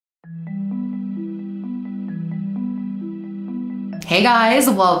Hey guys,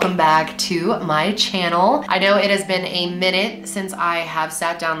 welcome back to my channel. I know it has been a minute since I have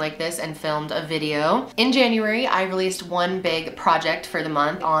sat down like this and filmed a video. In January, I released one big project for the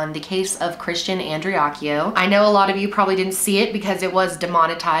month on the case of Christian Andreacchio. I know a lot of you probably didn't see it because it was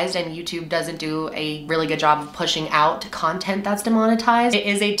demonetized and YouTube doesn't do a really good job of pushing out content that's demonetized. It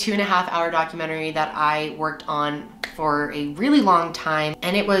is a 2.5-hour documentary that I worked on for a really long time,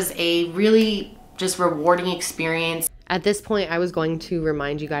 and it was a really just rewarding experience. At this point, I was going to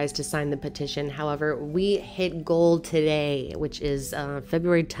remind you guys to sign the petition. However, we hit goal today, which is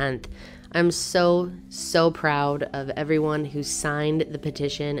February 10th. I'm so proud of everyone who signed the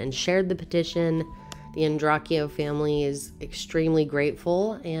petition and shared the petition. The Andreacchio family is extremely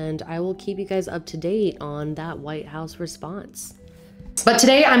grateful, and I will keep you guys up to date on that White House response. But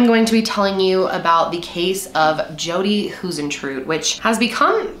today I'm going to be telling you about the case of Jodi Huisentruit, which has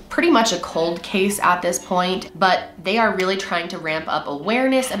become pretty much a cold case at this point, but they are really trying to ramp up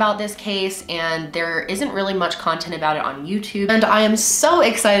awareness about this case, and there isn't really much content about it on YouTube. And I am so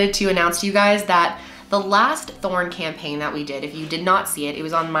excited to announce to you guys that the last Thorn campaign that we did, if you did not see it, it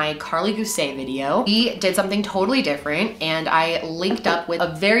was on my Carly Gousset video. We did something totally different, and I linked up with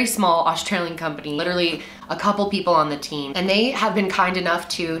a very small Australian company, literally a couple people on the team, and they have been kind enough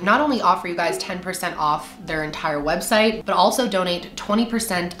to not only offer you guys 10% off their entire website, but also donate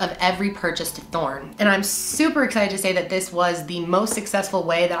 20% of every purchase to Thorn. And I'm super excited to say that this was the most successful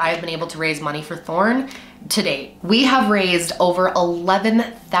way that I have been able to raise money for Thorn to date. We have raised over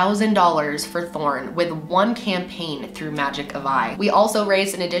 $11,000 for Thorn with one campaign through Magic of I. We also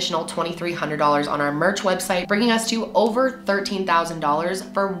raised an additional $2,300 on our merch website, bringing us to over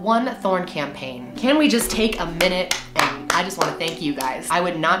 $13,000 for one Thorn campaign. Can we just take a minute, and I just want to thank you guys. I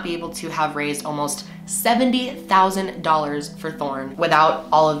would not be able to have raised almost $70,000 for Thorn without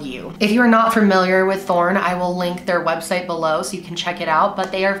all of you. If you are not familiar with Thorn, I will link their website below so you can check it out,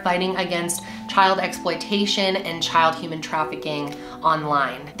 but they are fighting against child exploitation and child human trafficking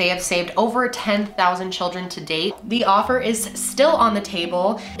online. They have saved over 10,000 children to date. The offer is still on the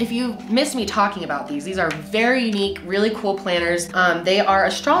table. If you missed me talking about these are very unique, really cool planners. They are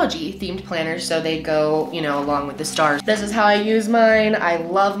astrology themed planners, so they go, you know, along with the stars. This is how I use mine. I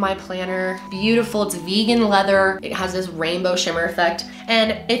love my planner. Beautiful, it's vegan leather. It has this rainbow shimmer effect.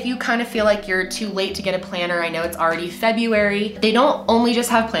 And if you kind of feel like you're too late to get a planner, I know it's already February. They don't only just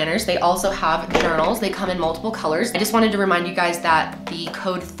have planners, they also have journals. They come in multiple colors. I just wanted to remind you guys that the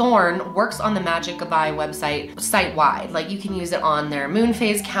code THORN works on the Magic of I website site-wide. Like, you can use it on their moon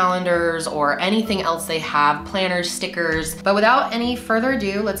phase calendars or anything else they have, planners, stickers. But without any further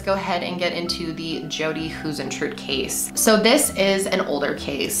ado, let's go ahead and get into the Jodi Huisentruit case. So this is an older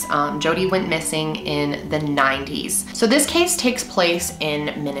case. Jodi went missing in the 90s. So this case takes place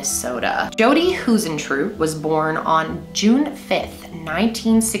in Minnesota. Jodi Huisentruit was born on June 5th,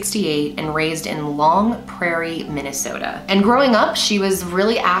 1968, and raised in Long Prairie, Minnesota. And growing up, she was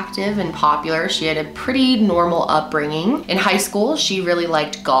really active and popular. She had a pretty normal upbringing. In high school, she really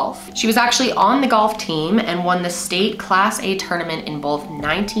liked golf. She was actually on the golf team and won the state Class A tournament in both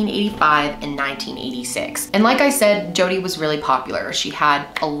 1985 and 1986. And like I said, Jodi was really popular. She had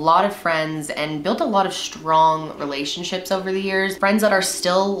a lot of friends and built a lot of strong relationships over the years. Friends that are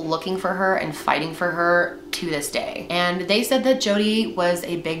still looking for her and fighting for her to this day. And they said that Jodi was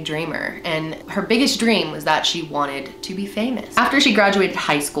a big dreamer, and her biggest dream was that she wanted to be famous. After she graduated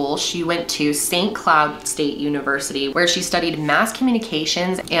high school, she went to St. Cloud State University, where she studied mass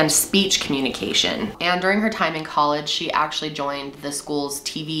communications and speech communication. And during her time in college, she actually joined the school's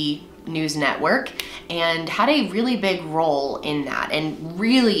TV news network and had a really big role in that, and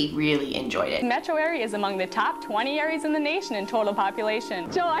really enjoyed it. The metro area is among the top 20 areas in the nation in total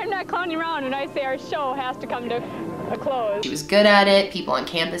population. So I'm not clowning around when I say our show has to come to a close. She was good at it. People on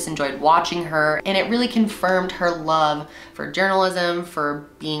campus enjoyed watching her, and it really confirmed her love for journalism, for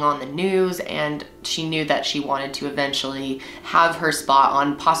being on the news, and she knew that she wanted to eventually have her spot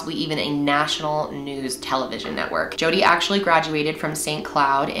on possibly even a national news television network. Jodi actually graduated from St.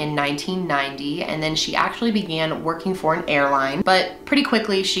 Cloud in 1990, and then she actually began working for an airline, but pretty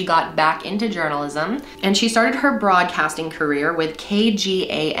quickly she got back into journalism, and she started her broadcasting career with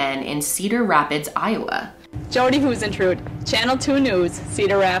KGAN in Cedar Rapids, Iowa. Jodi Huisentruit, Channel 2 News,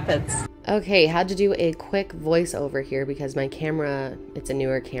 Cedar Rapids. Okay, had to do a quick voiceover here because my camera, it's a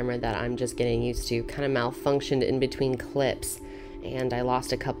newer camera that I'm just getting used to, kind of malfunctioned in between clips. and I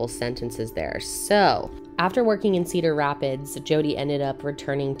lost a couple sentences there. So, after working in Cedar Rapids, Jodi ended up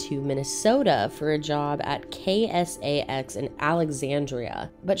returning to Minnesota for a job at KSAX in Alexandria.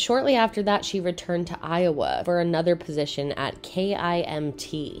 But shortly after that, she returned to Iowa for another position at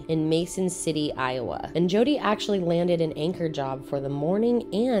KIMT in Mason City, Iowa. And Jodi actually landed an anchor job for the morning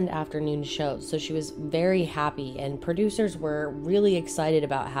and afternoon shows, so she was very happy, and producers were really excited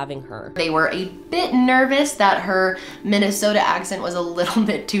about having her. They were a bit nervous that her Minnesota accent was a little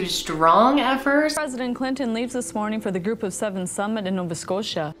bit too strong at first. President Clinton leaves this morning for the Group of Seven Summit in Nova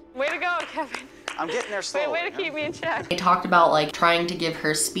Scotia. Way to go, Kevin. I'm getting there slowly. Way to keep me in check. They talked about like trying to give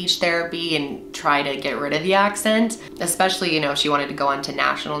her speech therapy and try to get rid of the accent, especially, you know, she wanted to go on to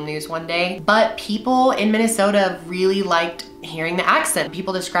national news one day. But people in Minnesota really liked hearing the accent.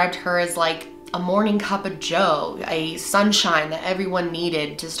 People described her as like a morning cup of joe, a sunshine that everyone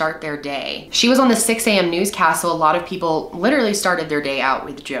needed to start their day. She was on the 6 a.m. newscast, so a lot of people literally started their day out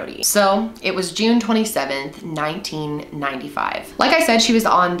with Jodi. So it was June 27th, 1995. Like I said, she was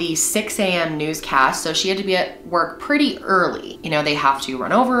on the 6 a.m. newscast, so she had to be at work pretty early. You know, they have to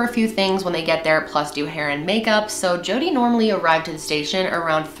run over a few things when they get there, plus do hair and makeup. So Jodi normally arrived to the station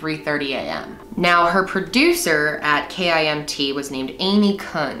around 3:30 a.m. Now, her producer at KIMT was named Amy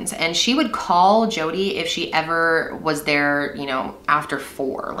Kunz, and she would call Jodi if she ever was there, you know, after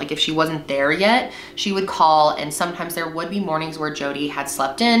 4. Like if she wasn't there yet, she would call, and sometimes there would be mornings where Jodi had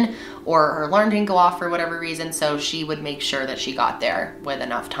slept in or her alarm didn't go off for whatever reason, so she would make sure that she got there with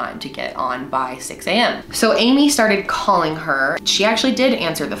enough time to get on by 6 a.m. So Amy started calling her. She actually did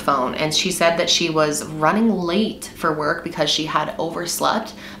answer the phone, and she said that she was running late for work because she had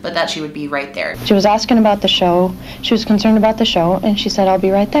overslept, but that she would be right there. She was asking about the show. She was concerned about the show, and she said, I'll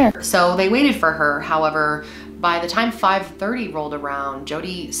be right there. So they waited for her. However, by the time 5:30 rolled around,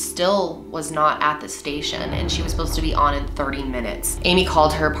 Jodi still was not at the station, and she was supposed to be on in 30 minutes. Amy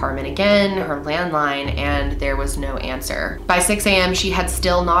called her apartment again, her landline, and there was no answer. By 6 a.m., she had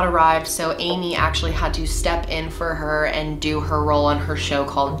still not arrived, so Amy actually had to step in for her and do her role on her show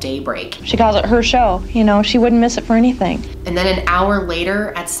called Daybreak. She calls it her show. You know, she wouldn't miss it for anything. And then an hour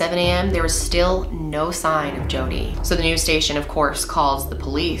later at 7 a.m., there was still no sign of Jodi. So the news station, of course, calls the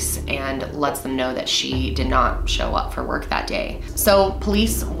police and lets them know that she did not show up for work that day. So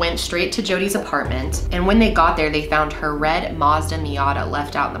police went straight to Jodi's apartment, and when they got there, they found her red Mazda Miata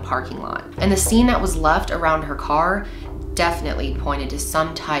left out in the parking lot. And the scene that was left around her car definitely pointed to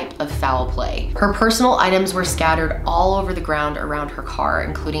some type of foul play. Her personal items were scattered all over the ground around her car,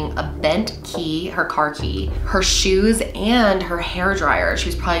 including a bent key, her car key, her shoes, and her hairdryer. She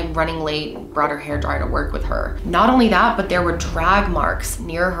was probably running late and brought her hairdryer to work with her. Not only that, but there were drag marks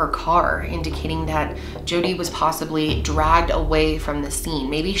near her car, indicating that Jodi was possibly dragged away from the scene.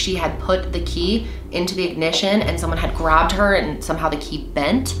 Maybe she had put the key into the ignition and someone had grabbed her and somehow the key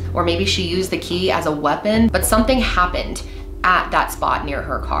bent, or maybe she used the key as a weapon, but something happened at that spot near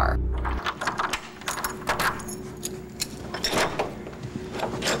her car.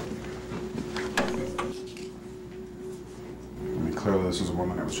 I mean, clearly this is a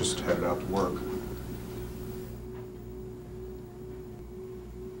woman that was just headed out to work.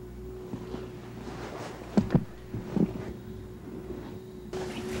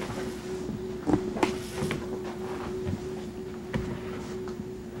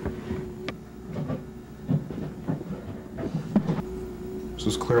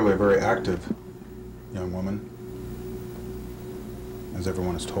 This is clearly a very active young woman, as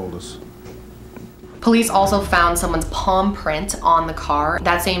everyone has told us. Police also found someone's palm print on the car.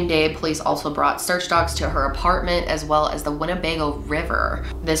 That same day, police also brought search dogs to her apartment as well as the Winnebago River.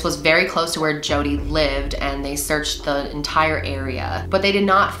 This was very close to where Jodi lived, and they searched the entire area, but they did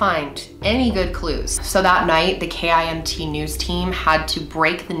not find any good clues. So that night, the KIMT news team had to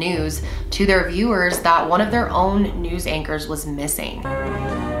break the news to their viewers that one of their own news anchors was missing.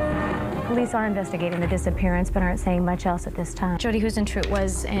 Police are investigating the disappearance, but aren't saying much else at this time. Jodi Huisentruit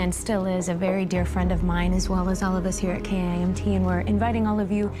was and still is a very dear friend of mine, as well as all of us here at KIMT, and we're inviting all of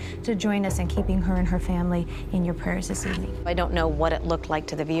you to join us in keeping her and her family in your prayers this evening. I don't know what it looked like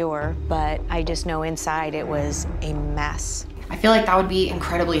to the viewer, but I just know inside it was a mess. I feel like that would be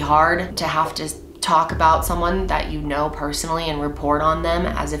incredibly hard to have to talk about someone that you know personally and report on them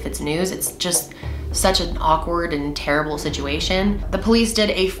as if it's news. It's just such an awkward and terrible situation. The police did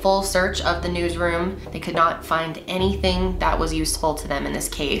a full search of the newsroom. They could not find anything that was useful to them in this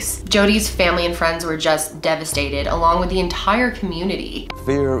case. Jodi's family and friends were just devastated, along with the entire community.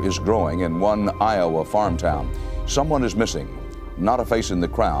 Fear is growing in one Iowa farm town. Someone is missing. Not a face in the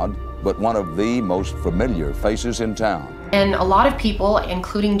crowd, but one of the most familiar faces in town. And a lot of people,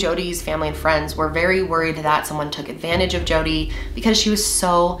 including Jodi's family and friends, were very worried that someone took advantage of Jodi because she was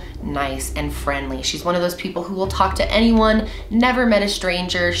so nice and friendly. She's one of those people who will talk to anyone, never met a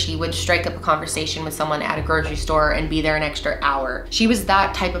stranger. She would strike up a conversation with someone at a grocery store and be there an extra hour. She was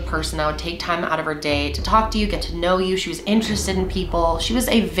that type of person that would take time out of her day to talk to you, get to know you. She was interested in people. She was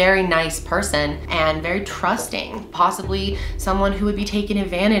a very nice person and very trusting, possibly someone who would be taken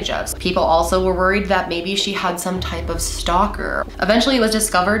advantage of. People also were worried that maybe she had some type of stalker. Eventually, it was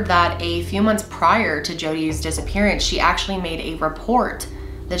discovered that a few months prior to Jodi's disappearance, she actually made a report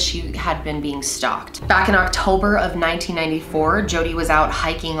that she had been being stalked. Back in October of 1994, Jodi was out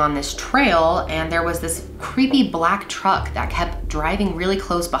hiking on this trail and there was this creepy black truck that kept driving really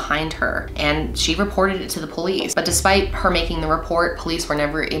close behind her, and she reported it to the police. But despite her making the report, police were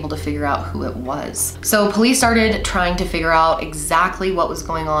never able to figure out who it was. So police started trying to figure out exactly what was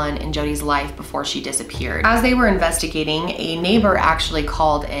going on in Jodi's life before she disappeared. As they were investigating, a neighbor actually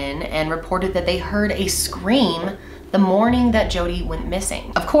called in and reported that they heard a scream the morning that Jodi went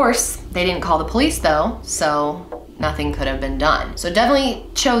missing. Of course, they didn't call the police though, so nothing could have been done. So it definitely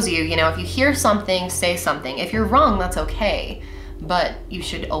shows you, if you hear something, say something. If you're wrong, that's okay, but you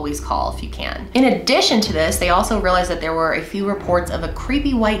should always call if you can. In addition to this, they also realized that there were a few reports of a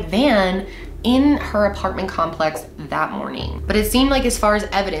creepy white van in her apartment complex that morning. But it seemed like, as far as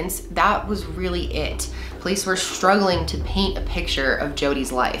evidence, that was really it. Police were struggling to paint a picture of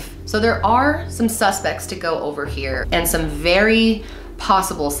Jodi's life. So there are some suspects to go over here and some very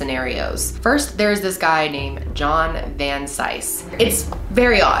possible scenarios. First, there's this guy named John Van Cise. It's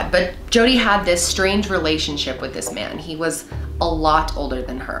very odd, but Jodi had this strange relationship with this man. He was a lot older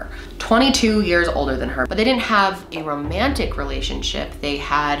than her, 22 years older than her, but they didn't have a romantic relationship. They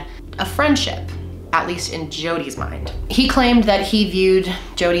had a friendship, at least in Jodi's mind. He claimed that he viewed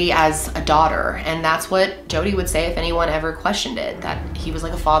Jodi as a daughter, and that's what Jodi would say if anyone ever questioned it, that he was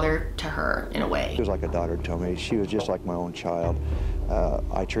like a father to her in a way. She was like a daughter to me. She was just like my own child.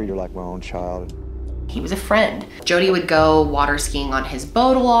 I treated her like my own child. He was a friend. Jodi would go water skiing on his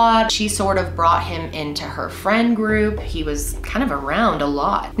boat a lot. She sort of brought him into her friend group. He was kind of around a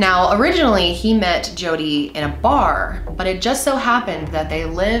lot. Now, originally he met Jodi in a bar, but it just so happened that they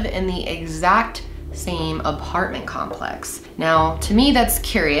live in the exact same apartment complex. Now, to me, that's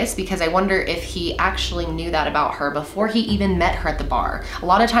curious because I wonder if he actually knew that about her before he even met her at the bar. A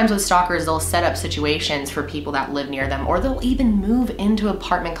lot of times with stalkers, they'll set up situations for people that live near them, or they'll even move into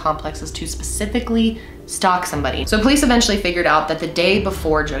apartment complexes to specifically stalk somebody. So police eventually figured out that the day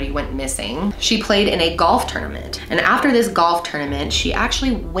before Jodi went missing, she played in a golf tournament. And after this golf tournament, she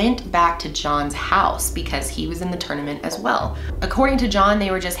actually went back to John's house because he was in the tournament as well. According to John,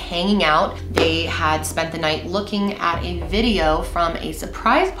 they were just hanging out. They had spent the night looking at a video from a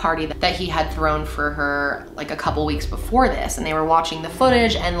surprise party that he had thrown for her like a couple weeks before this. And they were watching the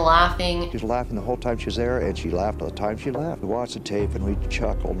footage and laughing. She was laughing the whole time she was there, and she laughed all the time she left. We watched the tape and we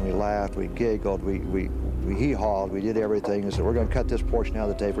chuckled and we laughed, we giggled, we hee-hawed, we did everything. And said, we're gonna cut this portion out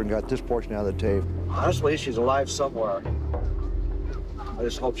of the tape, we're gonna cut this portion out of the tape. Honestly, she's alive somewhere. I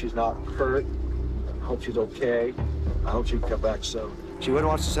just hope she's not hurt. I hope she's okay. I hope she can come back soon. She wouldn't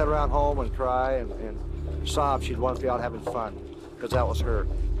want us to sit around home and cry and sob. She'd want to be out having fun, because that was her.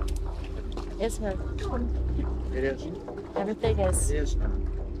 It's her. It is. Everything is. It is.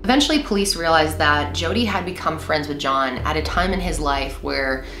 Eventually, police realized that Jodi had become friends with John at a time in his life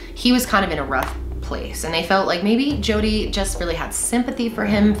where he was kind of in a rough place, and they felt like maybe Jodi just really had sympathy for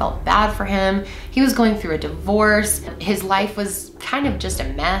him, felt bad for him. He was going through a divorce. His life was kind of just a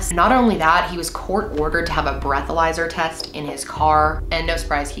mess. Not only that, he was court ordered to have a breathalyzer test in his car, and no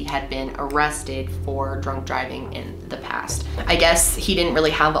surprise, he had been arrested for drunk driving in the past. I guess he didn't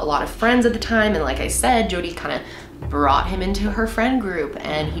really have a lot of friends at the time, and like I said, Jodi kind of brought him into her friend group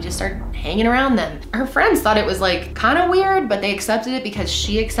and he just started hanging around them. Her friends thought it was like kind of weird, but they accepted it because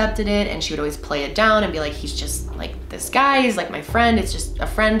she accepted it, and she would always play it down and be like, he's just like this guy, he's like my friend, it's just a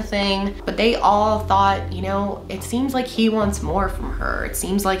friend thing. But they all thought, it seems like he wants more from her. It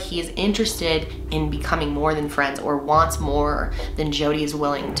seems like he is interested in becoming more than friends, or wants more than Jodi is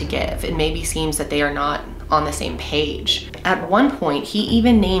willing to give. It maybe seems that they are not on the same page. At one point, he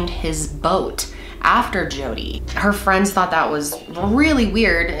even named his boat after Jodi. Her friends thought that was really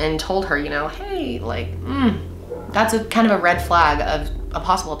weird and told her, hey, that's a kind of a red flag of a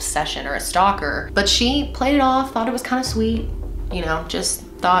possible obsession or a stalker. But she played it off, thought it was kind of sweet, just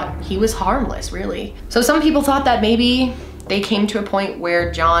thought he was harmless, really. So some people thought that maybe they came to a point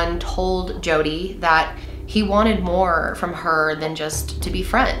where John told Jodi that he wanted more from her than just to be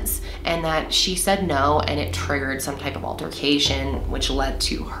friends, and that she said no, and it triggered some type of altercation, which led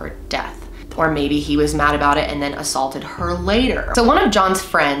to her death. or maybe he was mad about it and then assaulted her later. So one of John's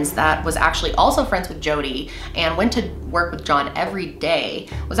friends that was actually also friends with Jodi and went to work with John every day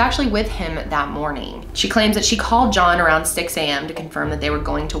was actually with him that morning. She claims that she called John around 6 a.m. to confirm that they were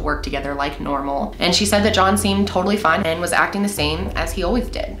going to work together like normal. And she said that John seemed totally fine and was acting the same as he always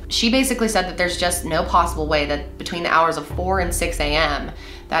did. She basically said that there's just no possible way that between the hours of 4 and 6 a.m.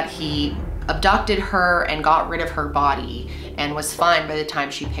 that he abducted her and got rid of her body and was fine by the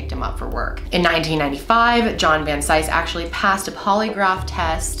time she picked him up for work. In 1995, John Van Cise actually passed a polygraph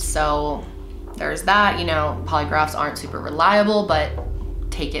test, so there's that. You know, polygraphs aren't super reliable, but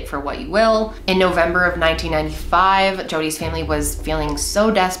take it for what you will. In November of 1995, Jodi's family was feeling so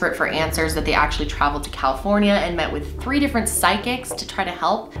desperate for answers that they actually traveled to California and met with 3 different psychics to try to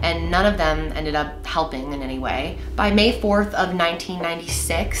help, and none of them ended up helping in any way. By May 4th of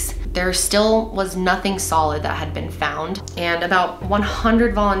 1996, there still was nothing solid that had been found, and about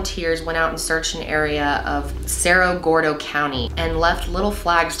 100 volunteers went out and searched an area of Cerro Gordo County and left little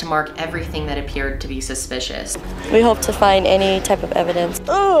flags to mark everything that appeared to be suspicious. We hope to find any type of evidence.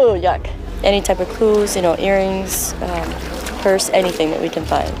 Oh, yuck. Any type of clues, you know, earrings, purse, anything that we can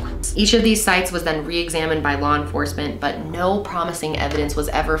find. Each of these sites was then re-examined by law enforcement, but no promising evidence was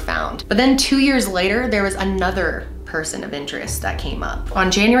ever found. But then 2 years later, there was another person of interest that came up. On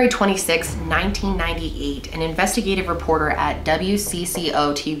January 26, 1998, an investigative reporter at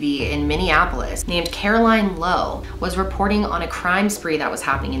WCCO TV in Minneapolis named Caroline Lowe was reporting on a crime spree that was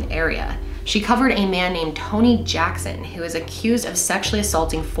happening in the area. She covered a man named Tony Jackson, who is accused of sexually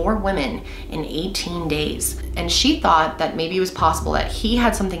assaulting 4 women in 18 days. And she thought that maybe it was possible that he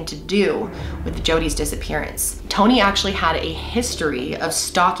had something to do with Jodi's disappearance. Tony actually had a history of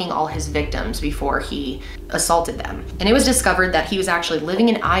stalking all his victims before he assaulted them. And it was discovered that he was actually living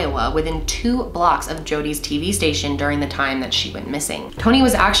in Iowa within 2 blocks of Jodi's TV station during the time that she went missing. Tony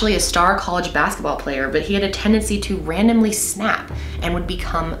was actually a star college basketball player, but he had a tendency to randomly snap and would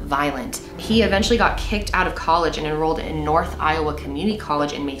become violent. He eventually got kicked out of college and enrolled in North Iowa Community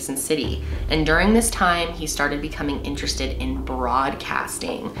College in Mason City. And during this time, he started becoming interested in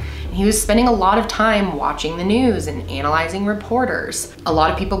broadcasting. And he was spending a lot of time watching the news and analyzing reporters. A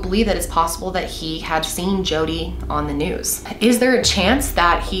lot of people believe that it's possible that he had seen Jodi on the news. Is there a chance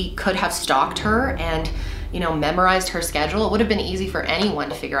that he could have stalked her and, you know, memorized her schedule? It would have been easy for anyone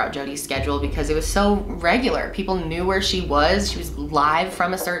to figure out Jodi's schedule because it was so regular. People knew where she was. She was live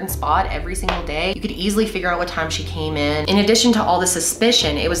from a certain spot every single day. You could easily figure out what time she came in. In addition to all the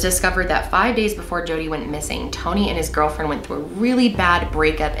suspicion, it was discovered that 5 days before Jodi went missing, Tony and his girlfriend went through a really bad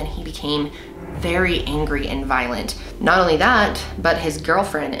breakup and he became very angry and violent. Not only that, but his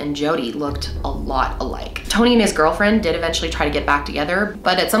girlfriend and Jodi looked a lot alike. Tony and his girlfriend did eventually try to get back together,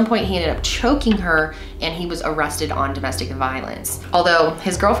 but at some point he ended up choking her and he was arrested on domestic violence. Although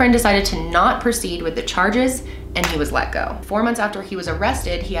his girlfriend decided to not proceed with the charges and he was let go. 4 months after he was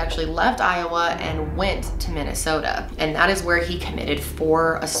arrested, he actually left Iowa and went to Minnesota. And that is where he committed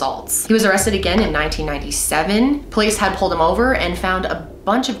 4 assaults. He was arrested again in 1997. Police had pulled him over and found a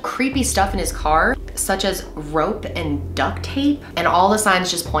bunch of creepy stuff in his car, such as rope and duct tape, and all the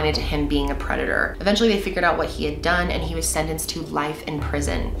signs just pointed to him being a predator. Eventually they figured out what he had done and he was sentenced to life in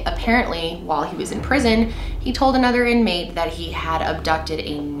prison. Apparently, while he was in prison, he told another inmate that he had abducted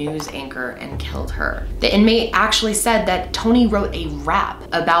a news anchor and killed her. The inmate actually said that Tony wrote a rap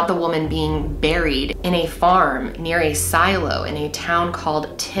about the woman being buried in a farm near a silo in a town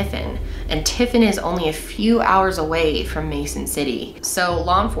called Tiffin. And Tiffin is only a few hours away from Mason City. So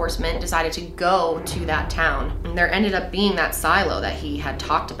law enforcement decided to go to that town. And there ended up being that silo that he had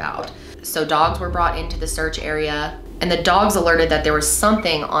talked about. So dogs were brought into the search area and the dogs alerted that there was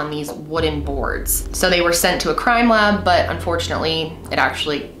something on these wooden boards. So they were sent to a crime lab, but unfortunately it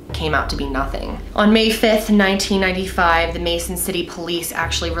actually came out to be nothing. On May 5th, 1995, the Mason City Police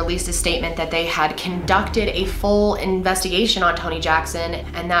actually released a statement that they had conducted a full investigation on Tony Jackson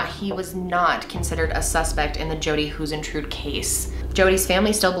and that he was not considered a suspect in the Jodi Huisentruit case. Jodi's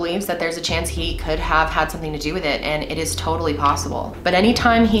family still believes that there's a chance he could have had something to do with it, and it is totally possible. But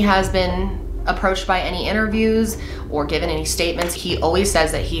anytime he has been approached by any interviews or given any statements, he always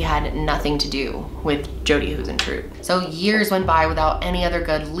says that he had nothing to do with Jodi Huisentruit. So years went by without any other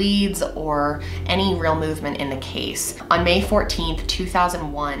good leads or any real movement in the case. On May 14th,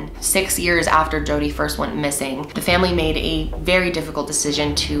 2001, 6 years after Jodi first went missing, the family made a very difficult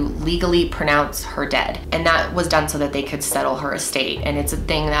decision to legally pronounce her dead. And that was done so that they could settle her estate. And it's a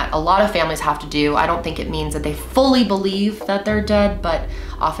thing that a lot of families have to do. I don't think it means that they fully believe that they're dead, but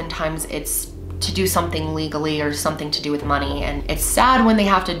oftentimes it's to do something legally or something to do with money. And it's sad when they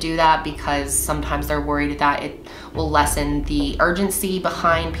have to do that because sometimes they're worried that it will lessen the urgency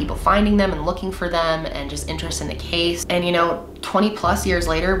behind people finding them and looking for them and just interest in the case. And you know, 20 plus years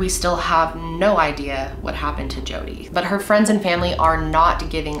later, we still have no idea what happened to Jodi. But her friends and family are not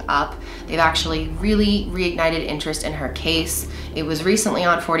giving up. They've actually really reignited interest in her case. It was recently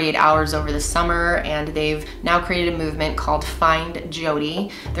on 48 Hours over the summer, and they've now created a movement called Find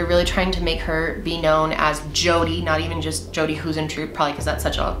Jodi. They're really trying to make her be known as Jodi, not even just Jodi Huisentruit, probably because that's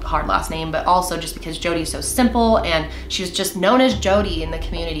such a hard last name, but also just because Jodi is so simple and she was just known as Jodi in the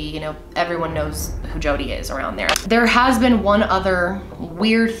community. You know, everyone knows who Jodi is around there. There has been one other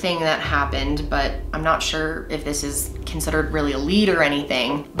weird thing that happened, but I'm not sure if this is considered really a lead or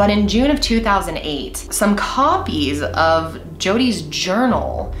anything. But in June of 2008, some copies of Jodi's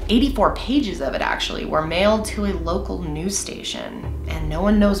journal, 84 pages of it actually, were mailed to a local news station, and no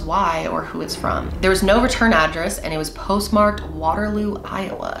one knows why or who it's from. There was no return address, and it was postmarked Waterloo,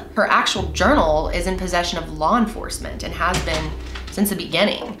 Iowa. Her actual journal is in possession of law enforcement and has been since the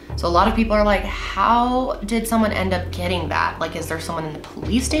beginning. So a lot of people are like, how did someone end up getting that? Like, is there someone in the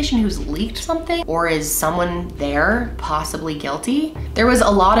police station who's leaked something? Or is someone there possibly guilty? There was a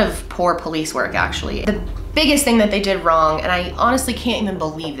lot of poor police work, actually. The biggest thing that they did wrong, and I honestly can't even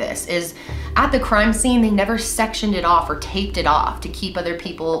believe this, is at the crime scene, they never sectioned it off or taped it off to keep other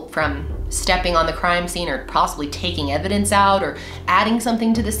people from stepping on the crime scene or possibly taking evidence out or adding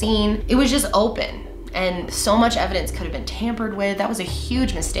something to the scene. It was just open, and so much evidence could have been tampered with. That was a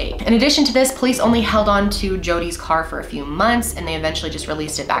huge mistake. In addition to this, police only held on to Jodi's car for a few months, and they eventually just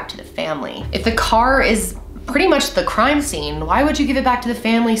released it back to the family. If the car is pretty much the crime scene, why would you give it back to the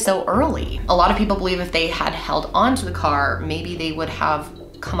family so early? A lot of people believe if they had held on to the car, maybe they would have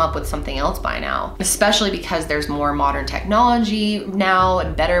come up with something else by now, especially because there's more modern technology now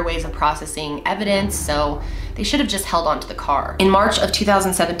and better ways of processing evidence, so they should have just held on to the car. In March of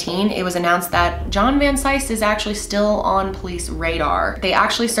 2017, it was announced that John Van Cise is actually still on police radar. They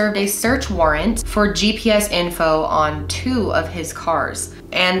actually served a search warrant for GPS info on 2 of his cars,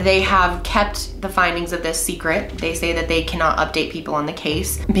 and they have kept the findings of this secret. They say that they cannot update people on the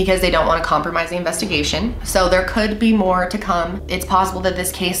case because they don't want to compromise the investigation. So there could be more to come. It's possible that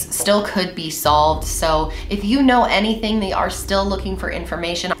this case still could be solved. So if you know anything, they are still looking for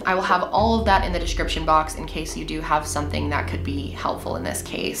information. I will have all of that in the description box in case you do have something that could be helpful in this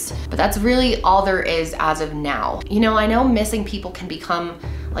case. But that's really all there is as of now. You know, I know missing people can become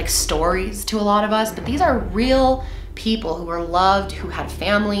like stories to a lot of us, but these are real people who were loved, who had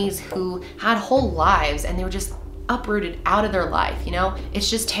families, who had whole lives, and they were just uprooted out of their life, you know? It's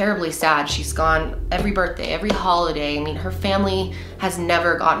just terribly sad. She's gone every birthday, every holiday. I mean, her family has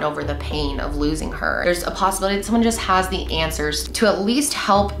never gotten over the pain of losing her. There's a possibility that someone just has the answers to at least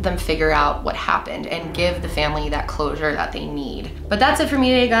help them figure out what happened and give the family that closure that they need. But that's it for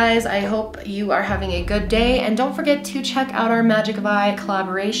me today, guys. I hope you are having a good day, and don't forget to check out our Magic of Eye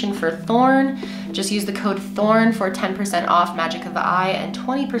collaboration for Thorn. Just use the code THORN for 10% off Magic of the Eye, and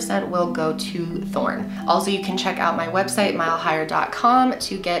 20% will go to Thorn. Also, you can check out my website, milehigher.com,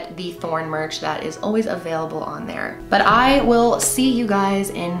 to get the Thorn merch that is always available on there. But I will see you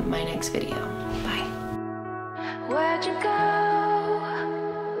guys in my next video. Bye. Where'd you go?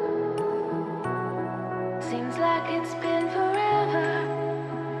 Seems like it's been forever.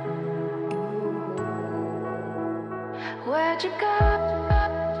 Where'd you go?